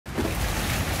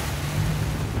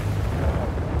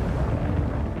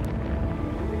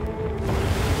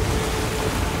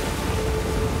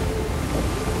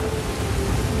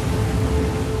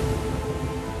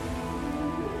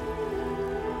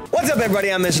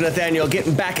everybody? I'm Mr.Nathaniel,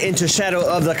 getting back into Shadow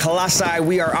of the Colossi.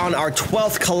 We are on our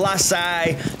 12th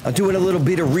Colossi. I'm doing a little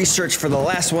bit of research for the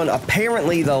last one.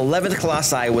 Apparently, the 11th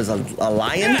Colossi was a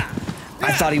lion.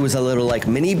 I thought he was a little, like,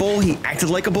 mini bull. He acted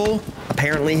like a bull.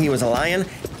 Apparently, he was a lion.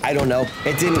 I don't know.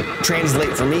 It didn't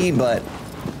translate for me, but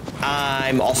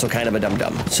I'm also kind of a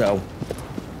dum-dum. So,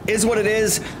 is what it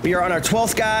is. We are on our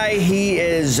 12th guy. He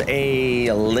is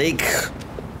a lake...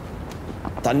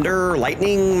 thunder,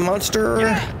 lightning monster?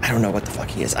 I don't know what the fuck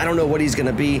he is. I don't know what he's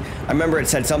gonna be. I remember it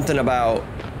said something about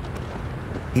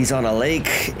he's on a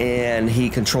lake and he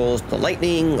controls the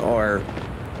lightning or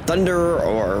thunder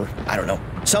or I don't know.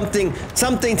 Something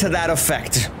to that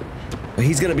effect.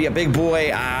 He's gonna be a big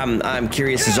boy. I'm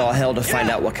curious as all hell to find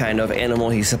out what kind of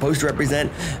animal he's supposed to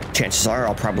represent. Chances are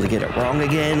I'll probably get it wrong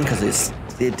again because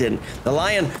it didn't. The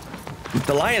lion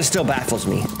still baffles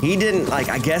me. He didn't, like,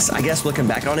 I guess looking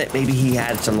back on it, maybe he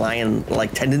had some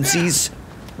lion-like tendencies.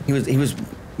 He was,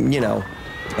 you know,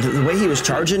 the way he was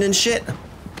charging and shit.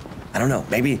 I don't know,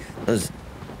 maybe those,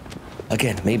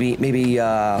 again, maybe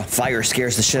fire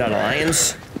scares the shit out of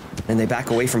lions and they back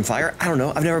away from fire. I don't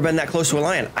know, I've never been that close to a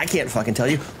lion. I can't fucking tell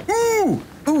you.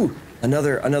 Ooh,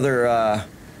 another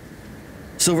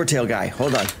silvertail guy.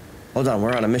 Hold on,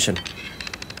 we're on a mission.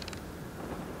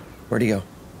 Where'd he go?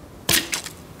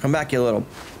 Come back, you little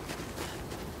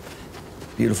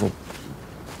beautiful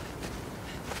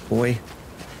boy.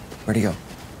 Where'd he go?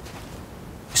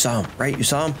 You saw him, right? You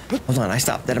saw him? Hold on, I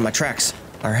stopped dead in my tracks.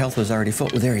 Our health was already full.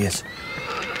 Oh, there he is.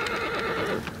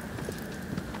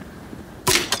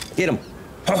 Get him.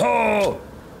 Oh!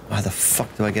 How the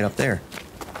fuck do I get up there?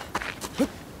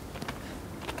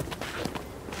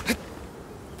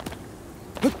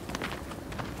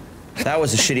 That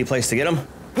was a shitty place to get him.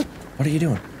 What are you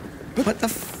doing? What the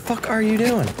fuck are you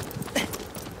doing?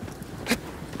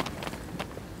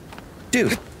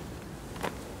 Dude.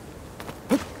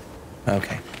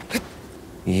 Okay.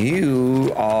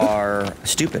 You are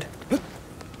stupid.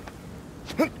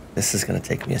 This is gonna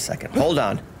take me a second. Hold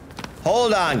on.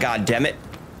 Hold on, goddammit.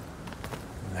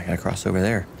 I gotta cross over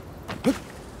there.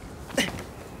 Can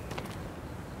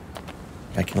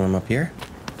I kill him up here?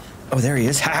 Oh, there he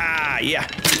is. Ha ha! Yeah.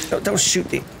 Don't shoot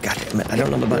me. God damn it. I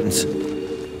don't know the buttons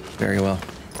very well.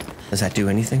 Does that do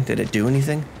anything? Did it do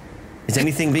anything? Is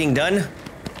anything being done?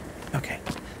 Okay.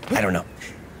 I don't know.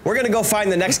 We're gonna go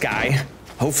find the next guy.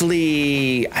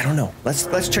 Hopefully, I don't know.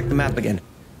 Let's check the map again.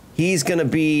 He's gonna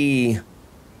be,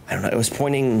 I don't know, it was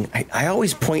pointing, I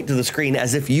always point to the screen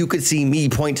as if you could see me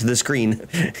point to the screen.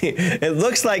 It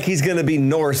looks like he's gonna be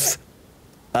north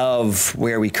of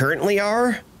where we currently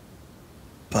are,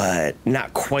 but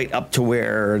not quite up to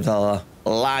where the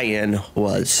lion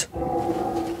was.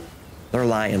 They're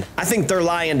lying. I think they're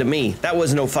lying to me. That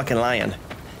was no fucking lion.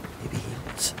 Maybe he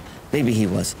was. Maybe he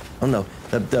was. Oh no.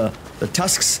 The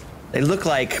tusks, they look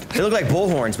like bull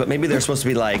horns, but maybe they're supposed to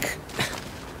be like,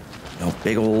 you know,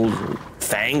 big old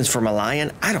fangs from a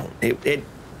lion. I don't. It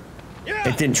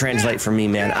didn't translate for me,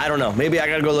 man. I don't know. Maybe I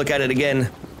gotta go look at it again.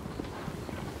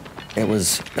 It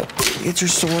was. No, get your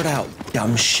sword out,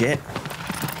 dumb shit.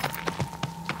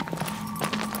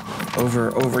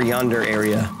 Over yonder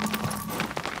area.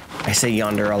 I say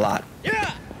yonder a lot.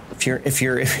 Yeah. If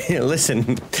you're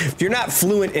listen, if you're not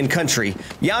fluent in country,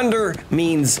 yonder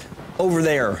means over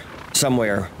there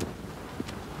somewhere.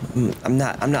 I'm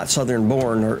not southern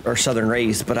born or southern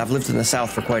raised, but I've lived in the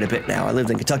South for quite a bit now. I lived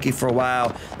in Kentucky for a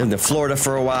while, lived in Florida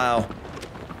for a while.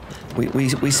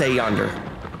 We say yonder.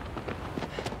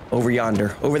 Over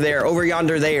yonder. Over there. Over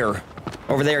yonder there.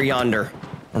 Over there yonder.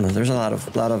 I don't know, there's a lot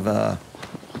of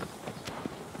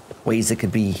ways it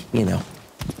could be, you know,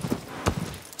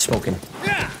 spoken.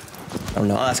 I don't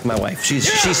know. I'll ask my wife.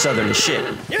 She's southern as shit.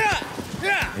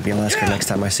 Maybe I'll ask her next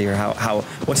time I see her.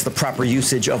 What's the proper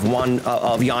usage of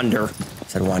yonder? I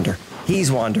said wander.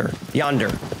 He's wander. Yonder.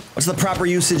 What's the proper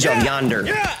usage of yonder?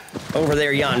 Over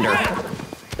there yonder.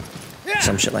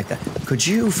 Some shit like that. Could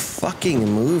you fucking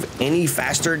move any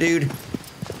faster, dude?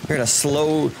 You're in a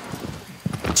slow,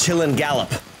 chillin'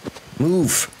 gallop.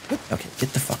 Move. Okay,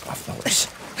 get the fuck off the horse.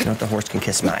 You know what? The horse can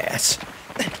kiss my ass.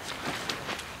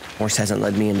 Horse hasn't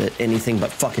led me into anything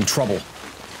but fucking trouble.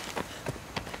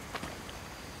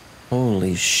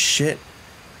 Holy shit.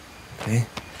 Okay.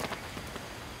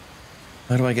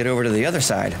 How do I get over to the other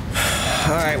side?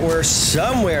 Alright, we're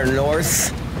somewhere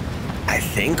north, I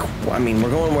think. I mean,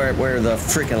 we're going where the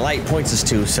freaking light points us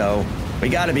to, so we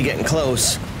gotta be getting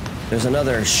close. There's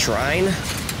another shrine.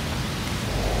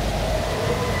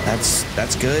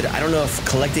 That's good. I don't know if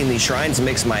collecting these shrines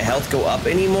makes my health go up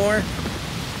anymore.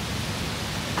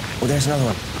 Oh, there's another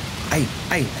one. Hey.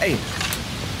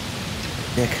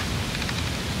 Nick.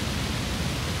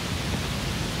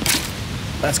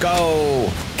 Let's go.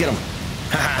 Get him.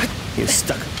 Haha. He was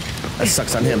stuck. That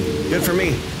sucks on him. Good for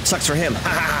me. Sucks for him.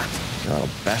 Haha. Oh,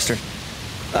 bastard.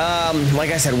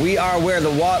 Like I said, we are where the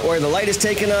light is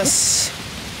taking us.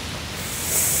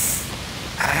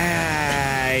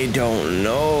 I don't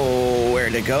know where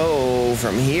to go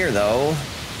from here, though.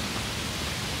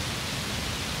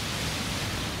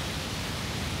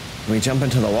 Can we jump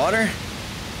into the water?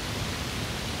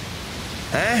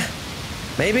 Huh?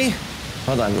 Maybe?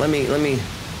 Hold on, let me...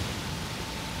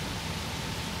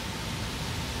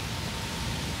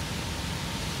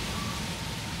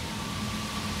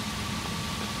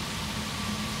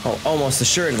 Oh, almost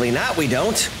assuredly not, we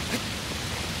don't.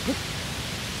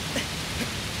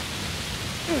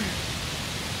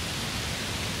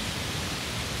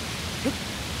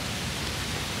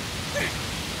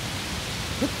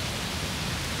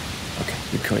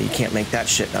 Okay, you can't make that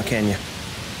shit now, can you?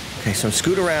 Okay, so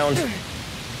scoot around.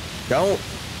 Don't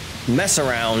mess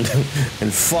around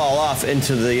and fall off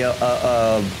into the,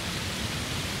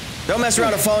 Don't mess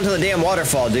around and fall into the damn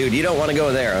waterfall, dude. You don't want to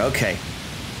go there. Okay.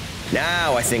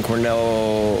 Now I think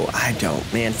I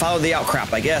don't, man. Follow the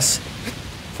outcrop, I guess.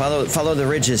 Follow the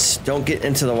ridges. Don't get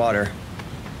into the water.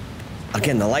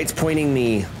 Again, the light's pointing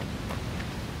me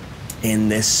in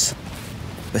this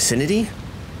vicinity.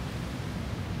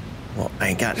 Well, I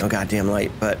ain't got no goddamn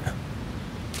light, but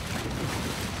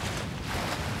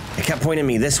it kept pointing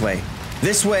me this way.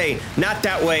 This way, not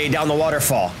that way, down the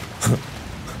waterfall.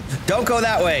 Don't go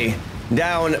that way,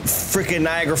 down freaking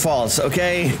Niagara Falls,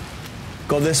 okay?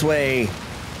 Go this way.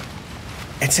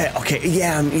 It said, okay,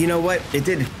 yeah, you know what? It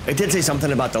did say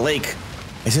something about the lake.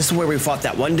 Is this where we fought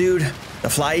that one dude? The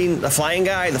flying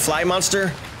guy, the fly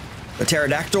monster? The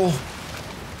pterodactyl?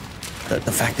 The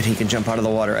fact that he can jump out of the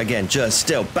water, again, just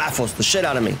still baffles the shit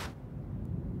out of me.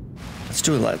 Let's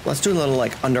do a little,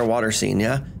 like, underwater scene,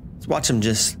 yeah? Let's watch him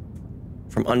just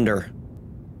from under.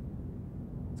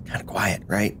 It's kind of quiet,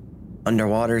 right?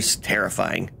 Underwater's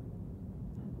terrifying.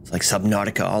 It's like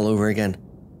Subnautica all over again.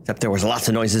 Except there was lots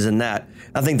of noises in that.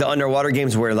 I think the underwater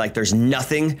games where, like, there's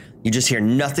nothing, you just hear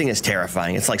nothing, is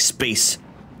terrifying. It's like space.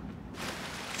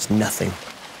 It's nothing.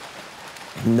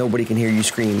 Nobody can hear you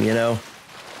scream, you know?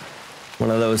 One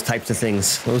of those types of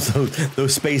things.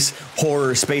 Those space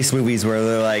horror space movies where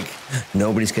they're like,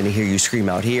 nobody's gonna hear you scream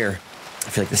out here. I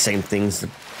feel like the same things.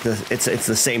 It's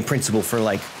the same principle for,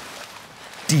 like,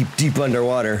 deep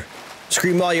underwater.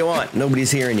 Scream all you want. Nobody's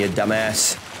hearing you,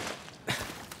 dumbass.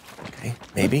 Okay,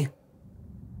 maybe.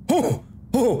 Oh,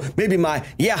 maybe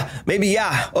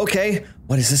yeah. Okay.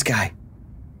 What is this guy?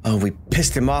 Oh, we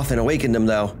pissed him off and awakened him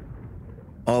though.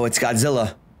 Oh, it's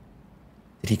Godzilla.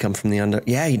 Did he come from the under?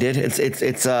 Yeah, he did.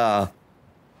 It's oh,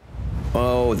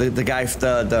 the guy,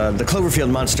 the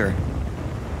Cloverfield monster.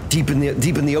 Deep in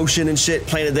the ocean and shit,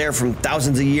 planted there from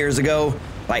thousands of years ago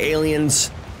by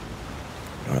aliens.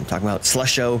 You know what I'm talking about?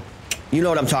 Slusho. You know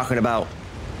what I'm talking about.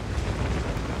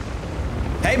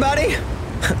 Hey, buddy.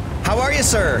 How are you,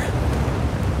 sir?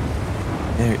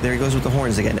 There he goes with the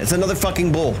horns again. It's another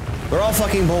fucking bull. They're all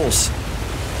fucking bulls.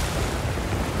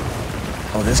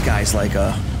 Oh, this guy's like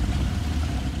a...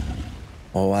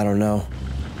 Oh, I don't know.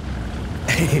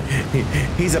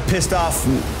 He's a pissed off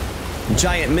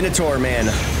giant minotaur man.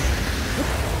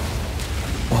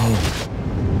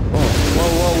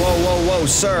 Whoa,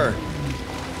 sir.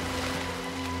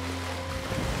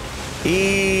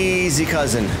 Easy,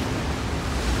 cousin.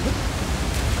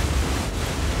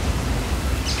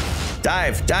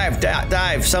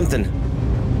 Dive, something.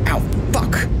 Ow,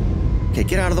 fuck. Okay,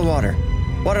 get out of the water.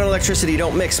 Water and electricity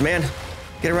don't mix, man.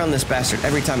 Get around this bastard.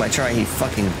 Every time I try, he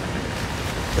fucking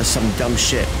does some dumb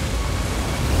shit.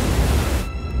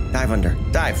 Dive under.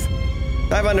 Dive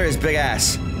under his big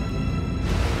ass.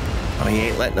 Oh, he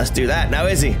ain't letting us do that now,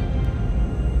 is he?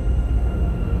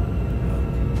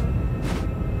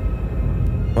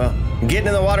 Well, getting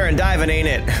in the water and diving ain't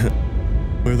it.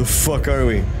 Where the fuck are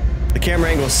we? The camera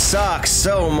angle sucks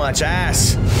so much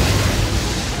ass.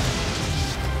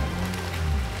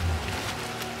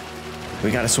 We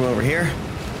gotta swim over here.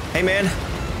 Hey, man.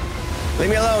 Leave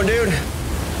me alone, dude.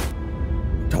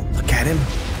 Don't look at him.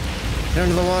 Get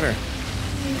under the water.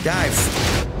 Dive.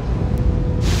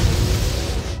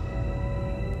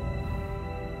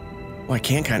 Oh, I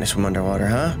can kind of swim underwater,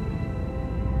 huh?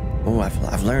 Oh,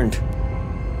 I've learned.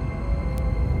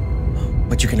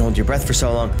 But you can hold your breath for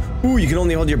so long. Ooh, you can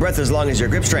only hold your breath as long as your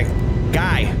grip strength.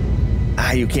 Guy.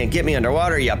 Ah, you can't get me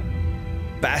underwater, you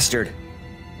bastard.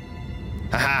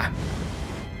 Haha.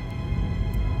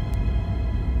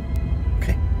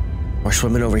 Okay. We're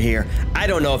swimming over here. I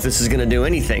don't know if this is gonna do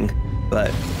anything, but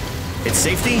it's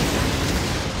safety?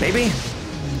 Maybe?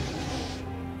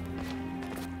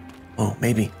 Oh,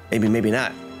 maybe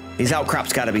not. These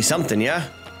outcrops gotta be something, yeah?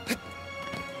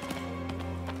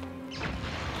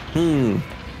 I'm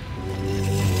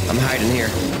hiding here.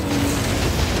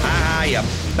 Ah, you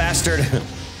bastard.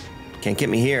 Can't get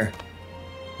me here.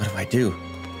 What do I do?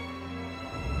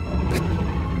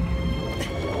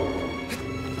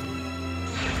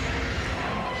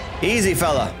 Easy,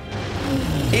 fella.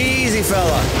 Easy,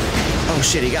 fella. Oh,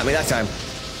 shit, he got me that time.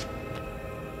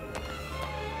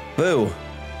 Boo.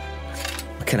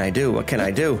 What can I do? What can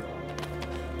I do?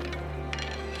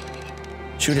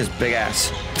 Shoot his big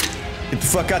ass. Get the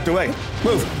fuck out the way.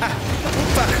 Move. Ah,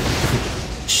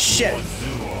 fuck. Shit.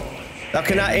 Thou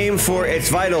cannot aim for its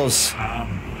vitals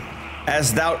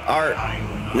as thou art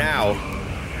now.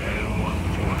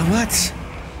 What?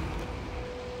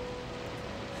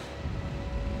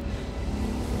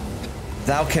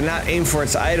 Thou cannot aim for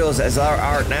its idols as thou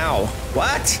art now.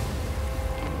 What?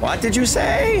 What did you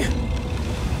say?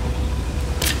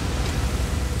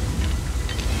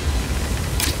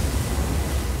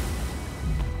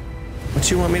 What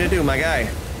you want me to do, my guy?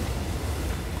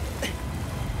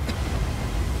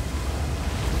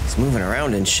 He's moving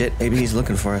around and shit. Maybe he's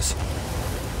looking for us.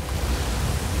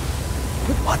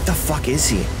 What the fuck is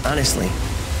he? Honestly.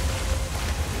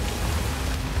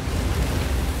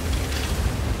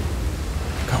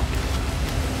 Go.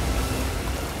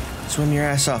 Swim your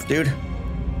ass off, dude.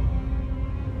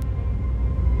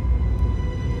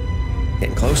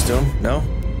 Getting close to him. No?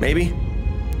 Maybe?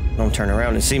 Don't turn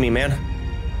around and see me, man.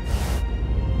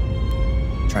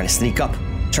 Trying to sneak up.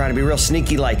 Trying to be real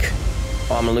sneaky like.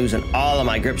 Oh, I'm losing all of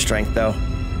my grip strength, though.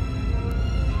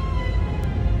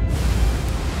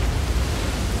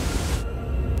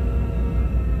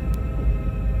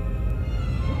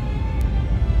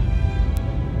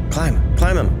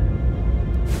 Climb him.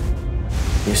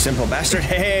 You simple bastard.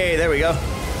 Hey, there we go.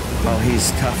 Oh,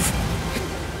 he's tough.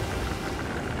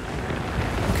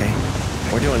 Okay,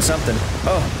 we're doing something.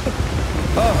 Oh,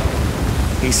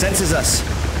 he senses us.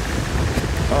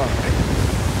 Oh.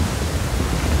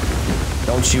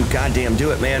 Don't you goddamn do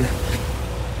it, man.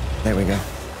 There we go.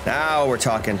 Now we're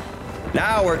talking.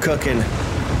 Now we're cooking.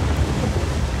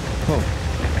 Oh.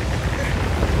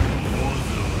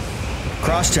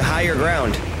 Cross to higher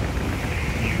ground.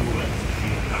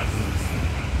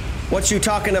 What you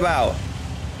talking about?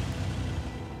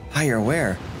 Higher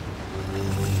where?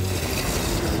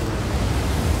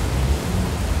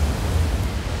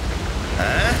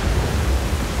 Huh?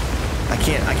 I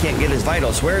can't get his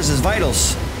vitals. Where's his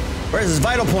vitals? Where's his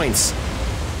vital points?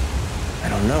 I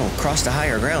don't know. Cross to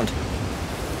higher ground.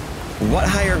 What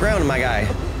higher ground, my guy?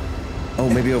 Oh,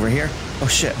 maybe over here? Oh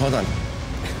shit, hold on.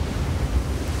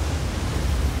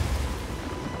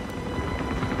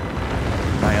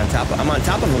 I'm on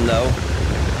top of him, though.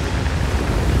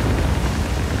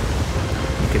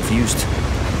 I'm confused.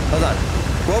 Hold on.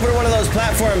 Go over to one of those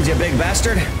platforms, you big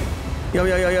bastard. Yo,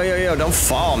 don't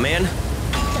fall, man.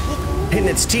 Hitting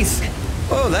its teeth.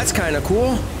 Oh, that's kind of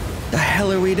cool. The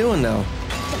hell are we doing, though?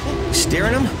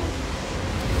 Steering him?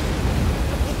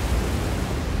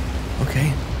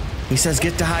 Okay. He says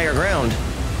get to higher ground.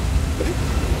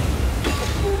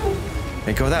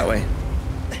 Hey, go that way.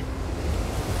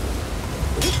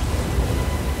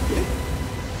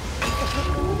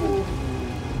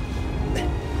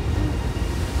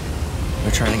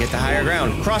 We're trying to get to higher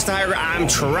ground. Cross the higher ground. I'm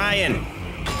trying.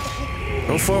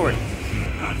 Go forward.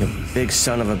 You big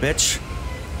son of a bitch.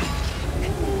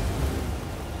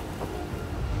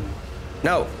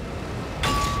 No.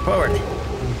 Forward.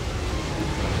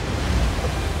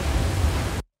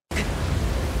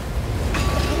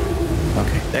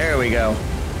 Okay, there we go.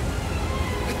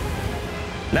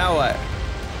 Now what?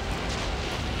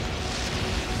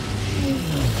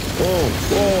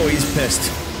 Whoa, he's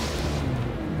pissed.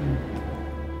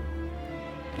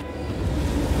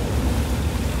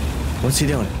 What's he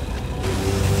doing?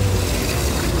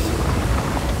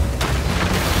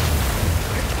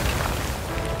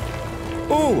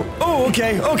 Oh,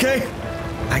 okay.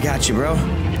 I got you, bro.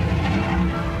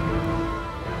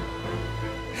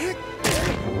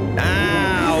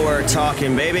 Now we're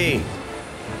talking, baby.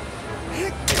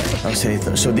 Okay,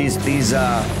 so these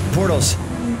portals.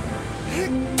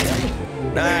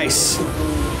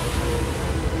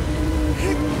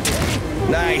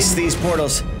 Nice, these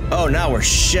portals. Oh, now we're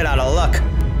shit out of luck.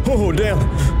 Oh, damn.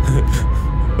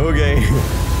 Okay.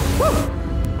 Woo.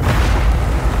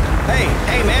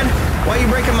 Hey, man. Why are you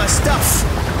breaking my stuff?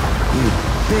 You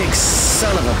big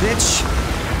son of a bitch.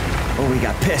 Oh, we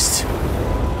got pissed.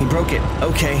 He broke it.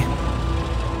 Okay.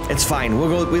 It's fine. We'll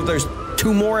go. There's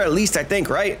 2 more at least, I think,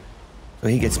 right? So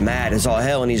he gets mad as all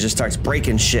hell and he just starts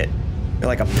breaking shit. You're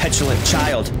like a petulant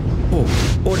child.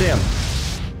 Oh, damn.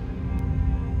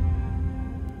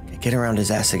 Okay, get around his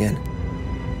ass again.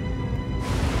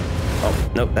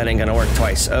 Oh, nope, that ain't gonna work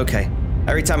twice. Okay.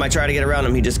 Every time I try to get around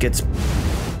him, he just gets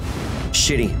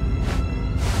shitty.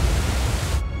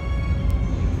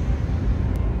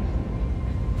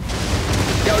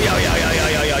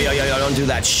 Yo, don't do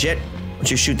that shit.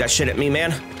 Don't you shoot that shit at me,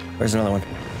 man. Where's another one?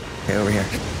 Okay, over here.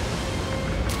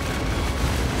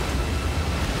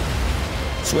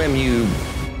 Swim, you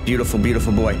beautiful,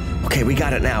 beautiful boy. Okay, we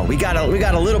got it now. We got a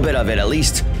little bit of it, at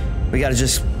least. We gotta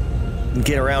just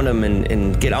get around him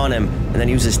and get on him, and then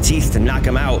use his teeth to knock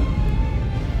him out.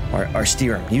 Or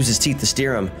steer him. Use his teeth to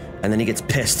steer him, and then he gets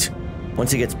pissed.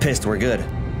 Once he gets pissed, we're good.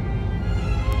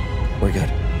 We're good.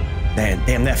 Man,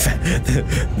 damn,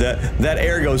 that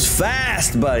air goes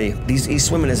fast, buddy. He's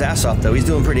swimming his ass off, though. He's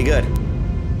doing pretty good.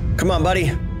 Come on,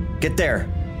 buddy. Get there.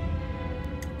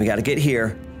 We gotta get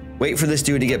here. Wait for this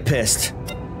dude to get pissed.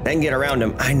 Then get around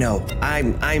him. I know.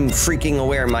 I'm freaking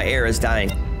aware my air is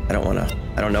dying. I don't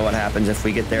know what happens if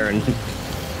we get there and...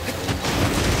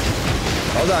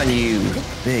 Hold on, you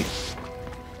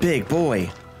big boy.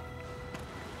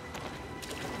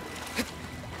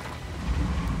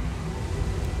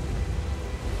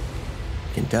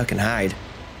 Can duck and hide.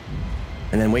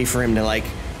 And then wait for him to like...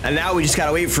 And now we just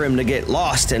gotta wait for him to get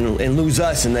lost and lose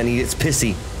us, and then he gets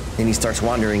pissy. And he starts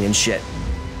wandering and shit.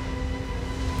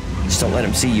 Just don't let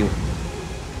him see you.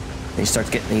 And he starts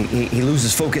getting... He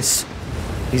loses focus.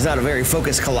 He's not a very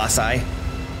focused Colossi.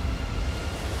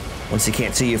 Once he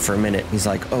can't see you for a minute, he's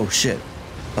like, oh shit.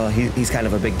 He's kind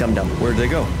of a big dum-dum. Where did they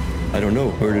go? I don't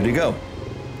know. Where did he go?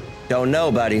 Don't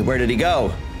know, buddy. Where did he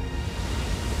go?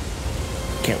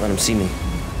 Can't let him see me.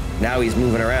 Now he's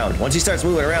moving around. Once he starts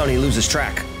moving around, he loses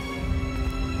track.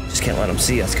 Just can't let him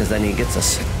see us, because then he gets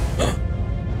us.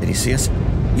 Did he see us?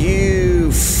 You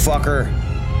fucker.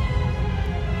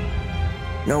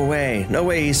 No way. No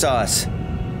way he saw us.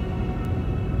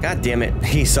 God damn it.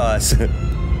 He saw us.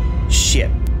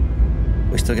 Shit.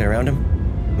 We still get around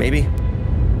him? Maybe?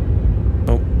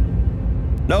 Nope.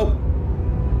 Nope.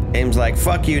 Aim's like,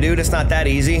 fuck you, dude. It's not that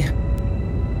easy.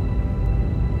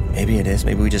 Maybe it is.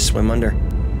 Maybe we just swim under.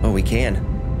 Oh, we can.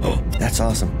 Oh, that's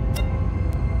awesome.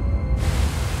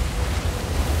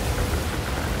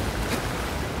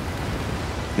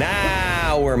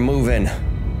 Now we're moving.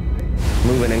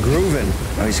 Moving and grooving.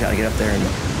 Oh, he's gotta get up there and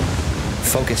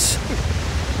focus.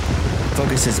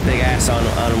 Focus his big ass on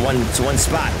one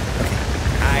spot. Okay.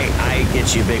 I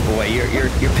get you, big boy. You're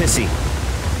pissy.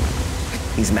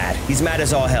 He's mad. He's mad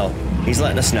as all hell. He's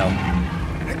letting us know.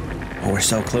 Oh, we're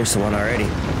so close to one already.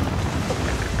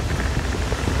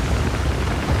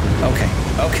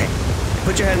 Okay.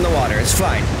 Put your head in the water. It's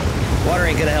fine. Water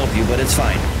ain't gonna help you, but it's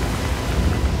fine.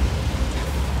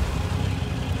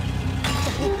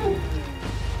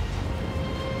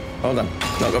 Hold on.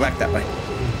 No, go back that way.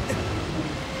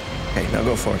 Okay, now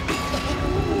go for it.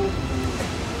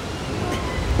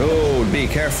 Oh, be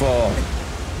careful.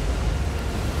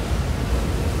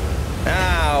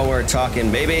 Now we're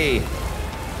talking, baby.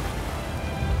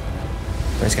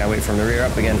 I just gotta wait for him to rear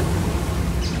up again.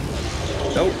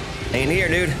 Nope. Ain't here,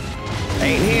 dude.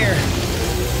 Ain't here.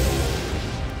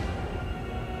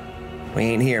 We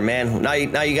ain't here, man. Now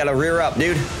you gotta rear up,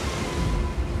 dude.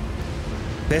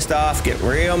 Pissed off, get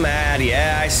real mad.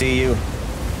 Yeah, I see you.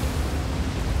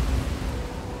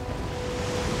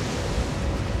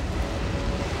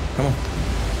 Come on.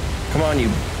 Come on, you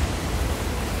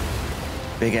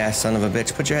big ass son of a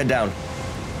bitch. Put your head down.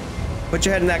 Put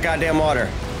your head in that goddamn water.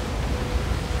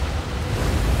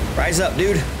 Rise up,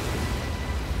 dude.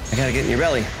 I gotta get in your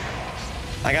belly.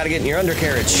 I gotta get in your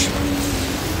undercarriage.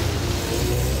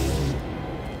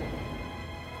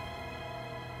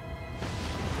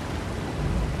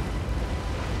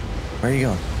 Where are you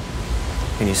going?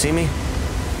 Can you see me?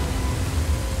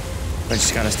 I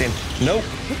just gotta stand. Nope.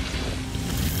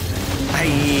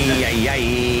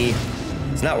 Aye.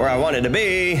 It's not where I wanted to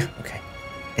be. Okay.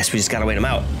 Guess we just gotta wait him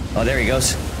out. Oh, there he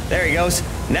goes. There he goes.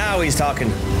 Now he's talking.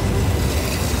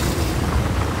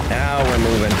 Now we're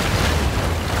moving.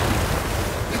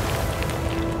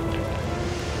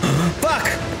 Fuck!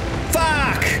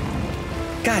 Fuck!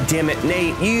 God damn it,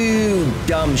 Nate. You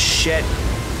dumb shit.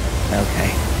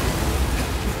 Okay.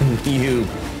 You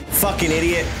fucking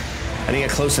idiot. I didn't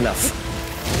get close enough.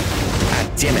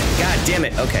 God damn it. God damn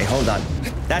it. Okay, hold on.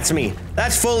 That's me.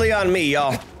 That's fully on me,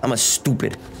 y'all. I'm a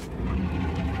stupid.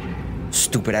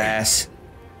 Stupid ass.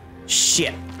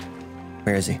 Shit.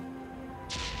 Where is he?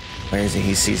 Where is he?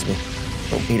 He sees me.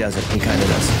 Oh, he doesn't. He kind of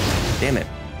does. Damn it.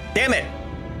 Damn it!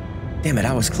 Damn it,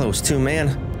 I was close too,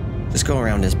 man. Just go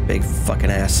around this big fucking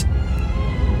ass.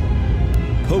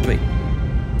 pooping.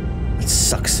 It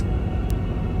sucks.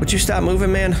 Would you stop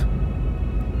moving, man?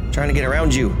 I'm trying to get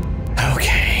around you.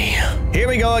 Okay, here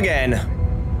we go again.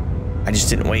 I just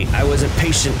didn't wait. I wasn't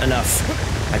patient enough.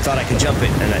 I thought I could jump it,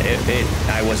 and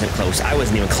I wasn't close. I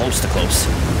wasn't even close to close.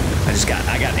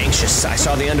 I got anxious. I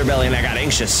saw the underbelly and I got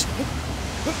anxious.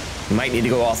 We might need to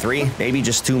go all three, maybe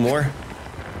just two more.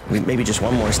 Maybe just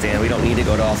one more stand. We don't need to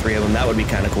go to all three of them. That would be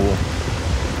kind of cool.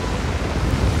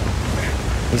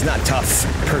 He's not tough,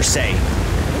 per se.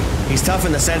 He's tough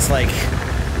in the sense, like,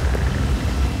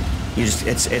 you just,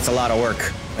 it's a lot of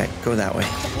work. Right, go that way.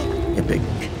 You big,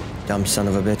 dumb son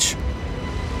of a bitch.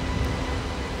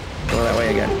 Go that way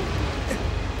again.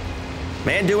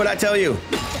 Man, do what I tell you.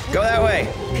 Go that way.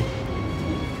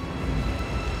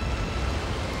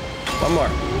 One more.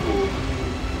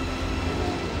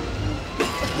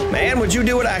 Man, would you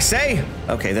do what I say?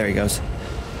 Okay, there he goes.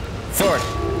 Forward.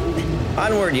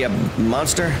 Onward, you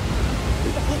monster.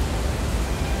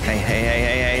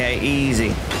 Hey,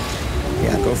 easy.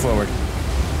 Yeah, go forward.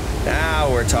 Now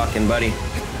we're talking, buddy.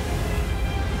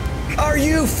 Are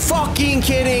you fucking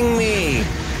kidding me?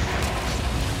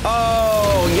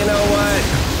 Oh, you know what?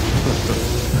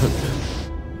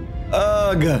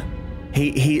 Ugh.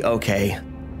 He, okay.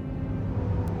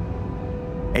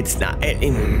 It's not, it's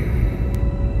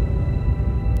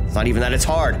not even that it's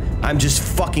hard. I'm just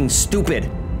fucking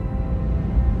stupid.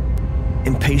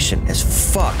 Impatient as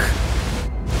fuck.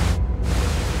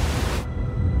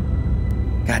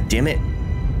 God damn it.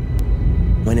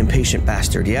 One impatient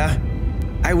bastard, yeah?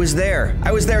 I was there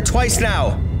twice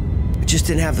now. I just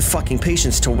didn't have the fucking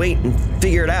patience to wait and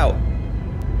figure it out.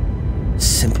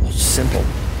 Simple.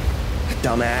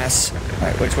 Dumbass. All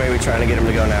right, which way are we trying to get him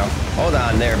to go now? Hold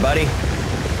on there, buddy.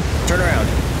 Turn around.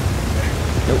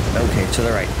 Nope, okay, to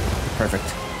the right.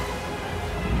 Perfect.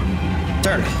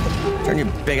 Turn your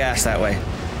big ass that way.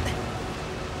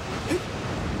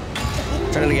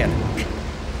 Turn it again.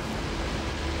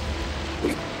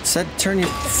 Said turn your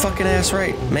fucking ass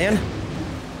right, man.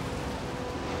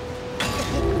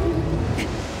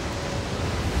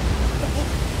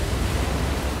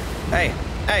 Hey.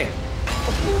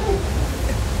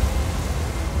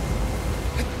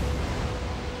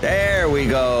 There we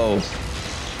go.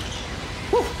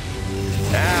 Whew.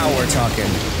 Now we're talking.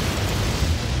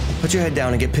 Put your head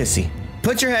down and get pissy.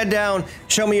 Put your head down,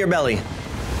 show me your belly.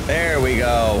 There we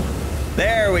go.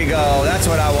 There we go. That's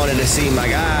what I wanted to see, my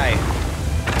guy.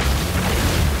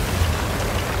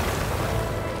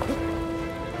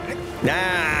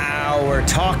 Now we're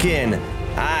talking.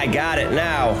 I got it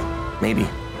now. Maybe.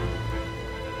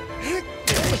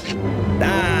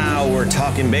 Now we're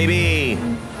talking, baby.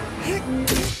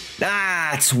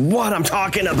 That's what I'm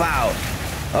talking about.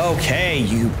 Okay,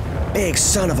 you big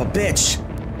son of a bitch.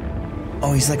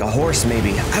 Oh, he's like a horse,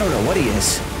 maybe. I don't know what he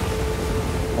is.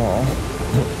 Oh,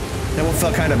 that one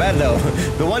felt kind of bad, though.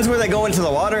 The ones where they go into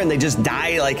the water and they just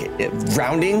die, like,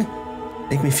 drowning,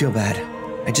 make me feel bad.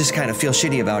 I just kind of feel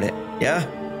shitty about it, yeah?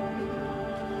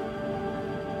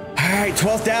 All right,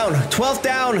 12th down, 12th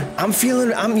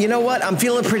down. You know what? I'm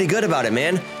feeling pretty good about it,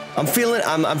 man. I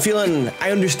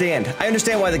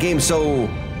understand why the game's so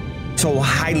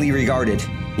highly regarded,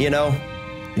 you know?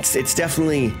 It's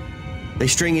definitely, they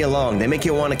string you along. They make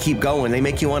you want to keep going. They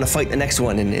make you want to fight the next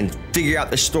one and figure out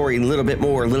the story a little bit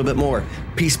more,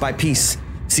 piece by piece.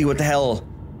 See what the hell,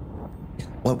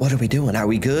 what are we doing? Are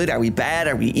we good? Are we bad?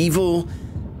 Are we evil?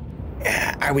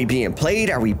 Are we being played?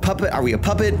 Are we a puppet? Are we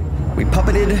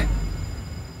puppeted?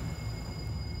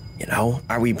 You know,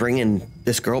 are we bringing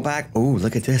this girl back? Ooh,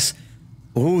 look at this.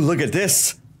 Ooh, look at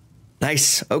this.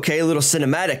 Nice. Okay, a little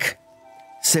cinematic.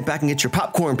 Sit back and get your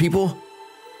popcorn, people.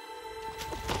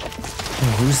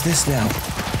 Oh, who's this now?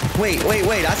 Wait.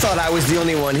 I thought I was the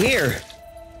only one here.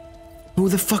 Who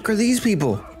the fuck are these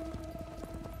people?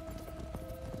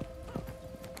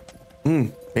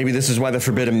 Maybe this is why the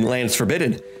Forbidden Land's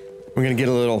forbidden. We're gonna get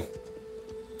a little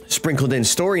sprinkled in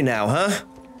story now, huh?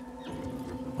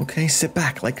 Okay, sit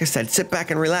back. Like I said, sit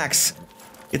back and relax.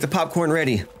 Get the popcorn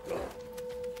ready. You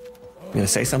gonna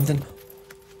say something?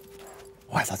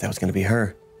 Oh, I thought that was gonna be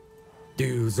her.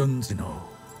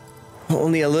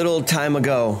 Only a little time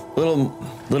ago.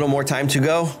 Little more time to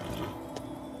go.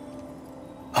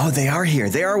 Oh, they are here.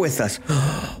 They are with us.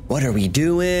 What are we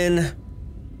doing?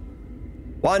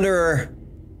 Wanderer,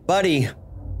 buddy.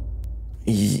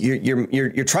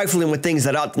 You're trifling with things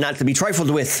that ought not to be trifled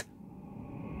with.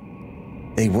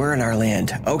 They were in our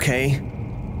land. Okay.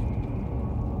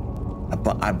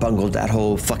 I bungled that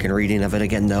whole fucking reading of it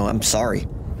again, though. I'm sorry.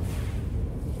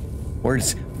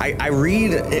 Words.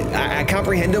 I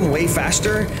comprehend them way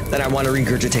faster than I want to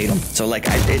regurgitate them. So like,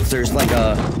 there's like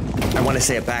a I want to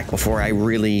say it back before I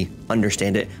really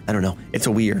understand it. I don't know. It's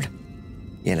a weird,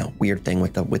 you know, weird thing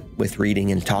with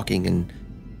reading and talking and,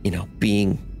 you know,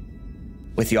 being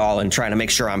with y'all and trying to make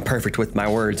sure I'm perfect with my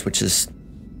words, which is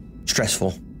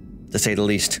stressful, to say the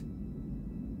least.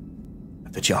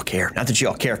 Not that y'all care. Not that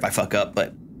y'all care if I fuck up,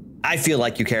 but I feel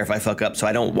like you care if I fuck up, so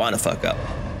I don't want to fuck up.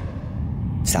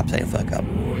 Stop saying fuck up.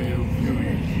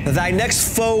 Thy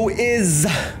next foe is...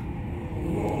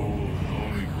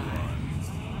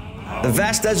 The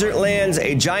vast desert lands,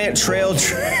 a giant trail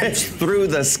drifts through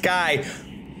the sky.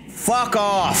 Fuck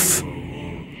off.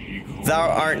 Thou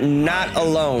art not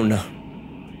alone.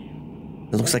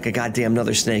 It looks like a goddamn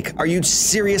another snake. Are you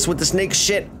serious with the snake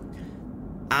shit?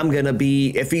 I'm gonna be,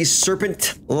 if he's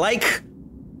serpent-like,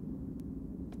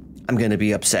 I'm gonna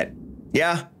be upset.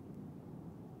 Yeah?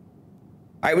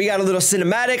 All right, we got a little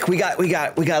cinematic. We got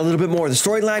a little bit more of the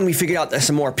storyline. We figured out that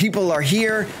some more people are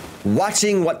here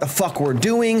watching what the fuck we're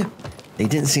doing. They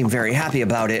didn't seem very happy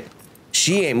about it.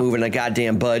 She ain't moving a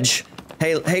goddamn budge.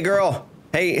 Hey girl.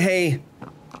 Hey,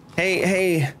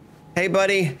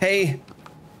 buddy. Hey.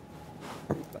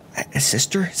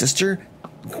 Sister?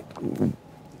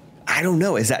 I don't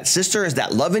know. Is that sister? Is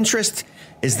that love interest?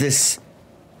 Is this...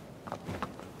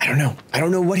 I don't know. I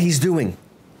don't know what he's doing.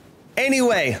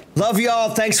 Anyway, love y'all.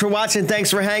 Thanks for watching.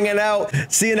 Thanks for hanging out.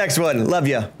 See you next one. Love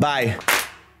ya. Bye.